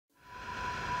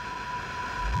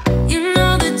You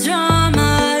know the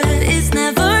drama is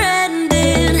never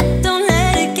ending. Don't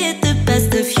let it get the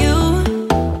best of you.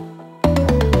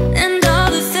 And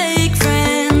all the fake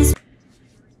friends.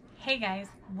 Hey guys,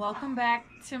 welcome back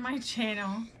to my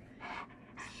channel.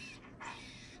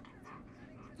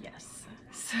 Yes,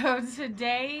 so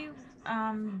today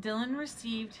Dylan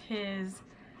received his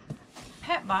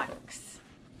pet box.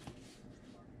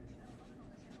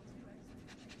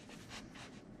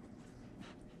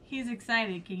 He's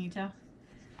excited, can you tell?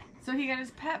 So he got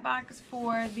his pet box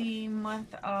for the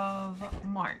month of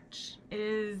March. It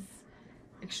is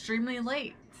extremely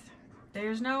late.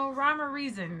 There's no rhyme or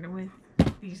reason with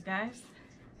these guys.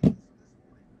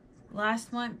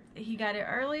 Last month he got it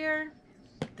earlier.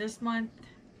 This month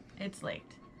it's late.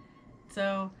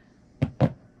 So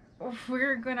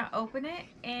we're gonna open it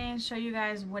and show you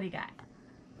guys what he got.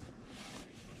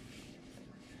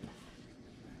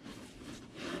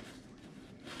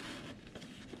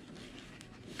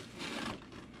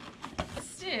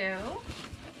 So,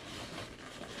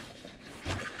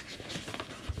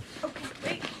 okay,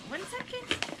 wait 1 second.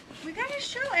 We gotta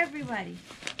show everybody.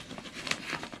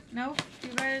 Nope, you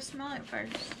gotta smell it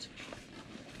first.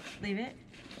 Leave it.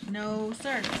 No,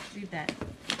 sir. Leave that.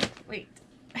 Wait.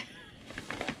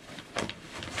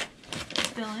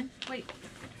 Dylan, wait.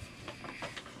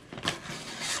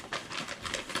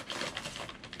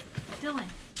 Dylan,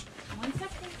 1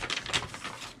 second.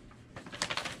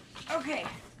 Okay.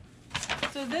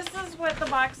 So this is what the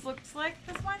box looks like,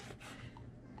 this one.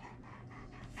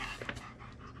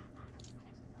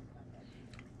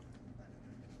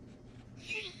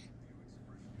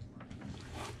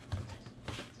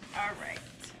 Alright.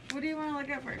 What do you want to look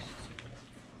at first?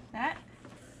 That?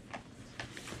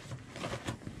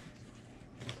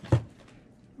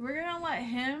 We're going to let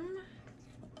him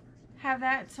have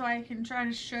that so I can try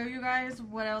to show you guys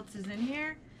what else is in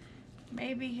here.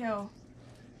 Maybe he'll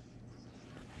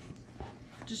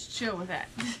just chill with that.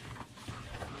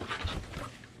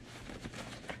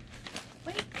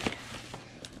 Wait.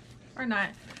 Or not.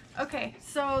 Okay,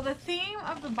 so the theme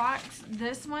of the box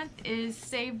this month is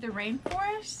Save the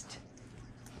Rainforest.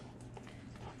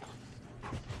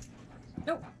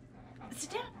 Nope.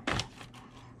 Sit down.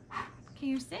 Can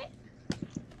you sit?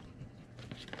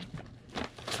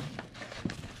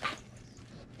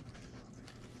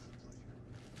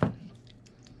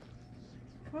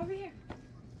 Come over here.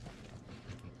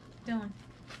 Dylan.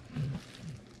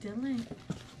 Dylan.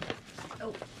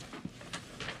 Oh.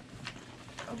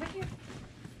 Over here.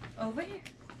 Over here.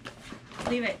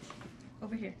 Leave it.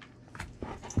 Over here.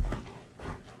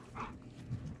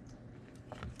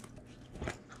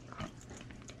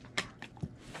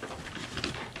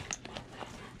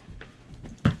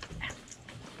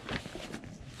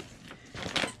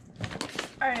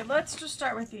 Alright, let's just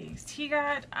start with these. He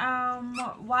got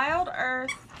Wild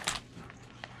Earth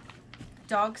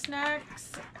dog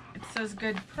snacks. It says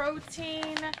good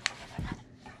protein.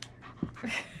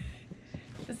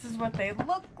 This is what they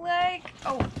look like.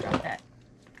 Oh, drop that.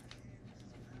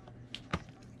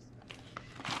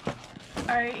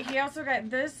 Alright, he also got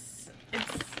this.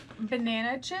 It's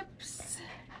banana chips.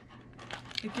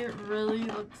 Like it really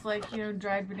looks like, you know,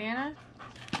 dried banana.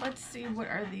 Let's see, what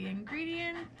are the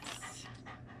ingredients?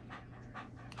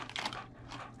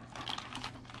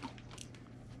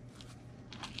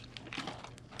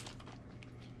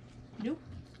 Nope.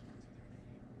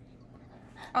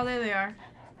 Oh, there they are.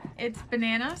 It's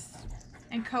bananas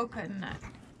and coconut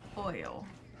oil.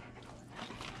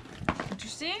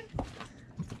 Interesting.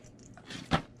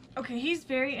 Okay, he's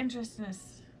very interested in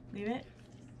this. Leave it.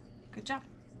 Good job.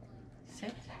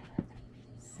 Sit.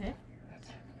 Sit.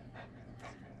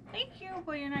 Thank you.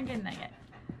 Well, you're not getting that yet.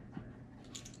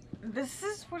 This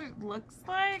is what it looks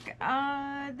like.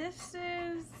 This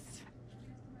is...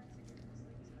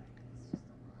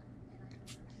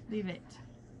 Leave it.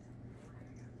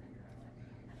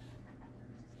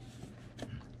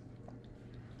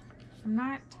 I'm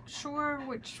not sure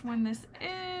which one this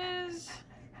is.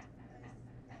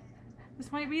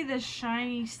 This might be the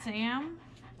Shiny Sam.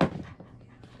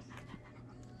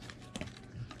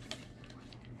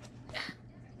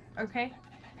 Okay.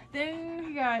 Then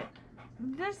we got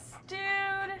this dude.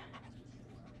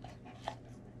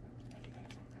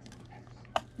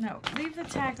 No, leave the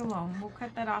tag alone. We'll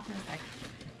cut that off in a second.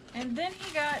 And then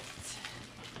he got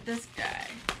this guy.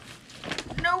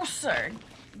 No, sir.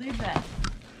 Leave that.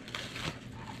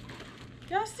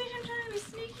 Y'all see him trying to be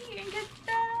sneaky and get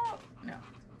that out? No.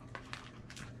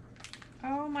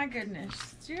 Oh my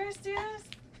goodness. Do you guys see this?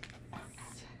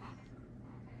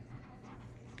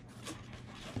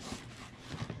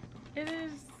 It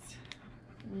is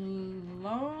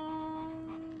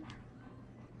long.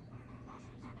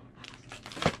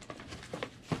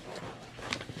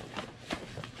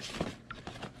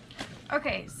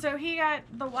 So he got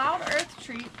the Wild Earth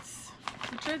treats,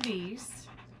 which are these.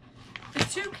 The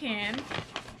toucan.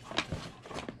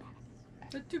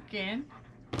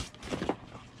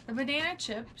 The banana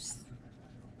chips.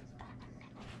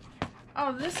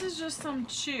 Oh, this is just some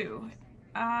chew.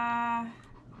 And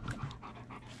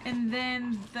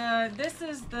then this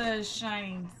is the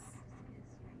shiny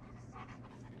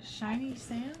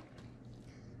sand.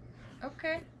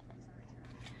 Okay.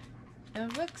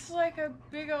 It looks like a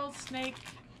big old snake.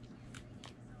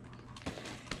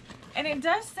 And it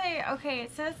does say, okay,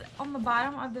 it says on the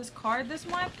bottom of this card this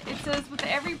month, it says with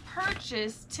every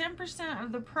purchase, 10%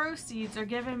 of the proceeds are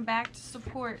given back to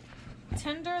support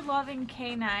tender, loving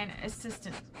canine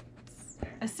assistance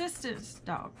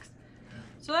dogs.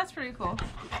 So that's pretty cool.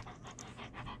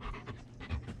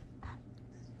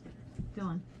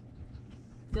 Dylan.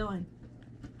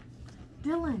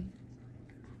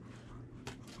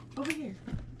 Over here.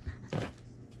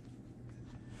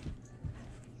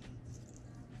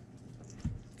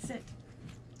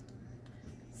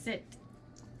 Sit.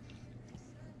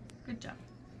 Good job.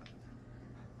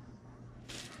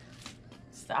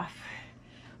 Stuff.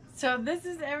 So this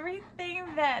is everything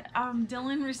that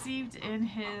Dylan received in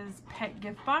his pet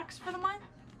gift box for the month.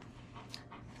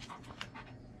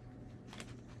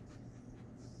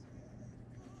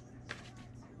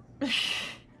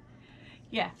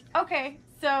 Yeah. Okay.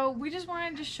 So we just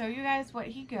wanted to show you guys what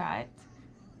he got.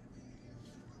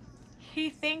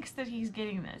 He thinks that he's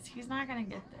getting this. He's not gonna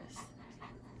get this.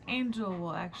 Angel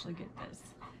will actually get this.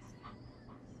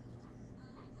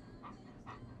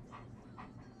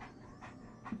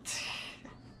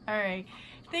 Alright,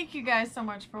 thank you guys so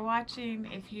much for watching.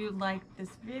 If you liked this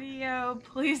video,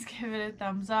 please give it a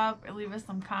thumbs up and leave us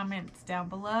some comments down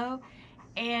below.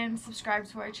 And subscribe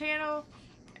to our channel.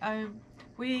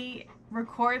 We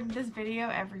record this video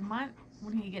every month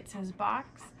when he gets his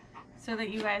box so that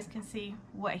you guys can see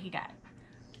what he got.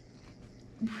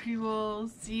 We will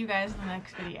see you guys in the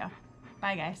next video.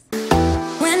 Bye, guys.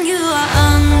 When you are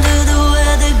under the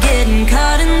weather, getting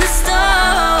caught in the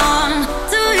storm,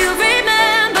 do you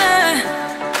remember?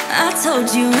 I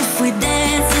told you if we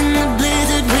dance in the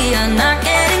blizzard, we are not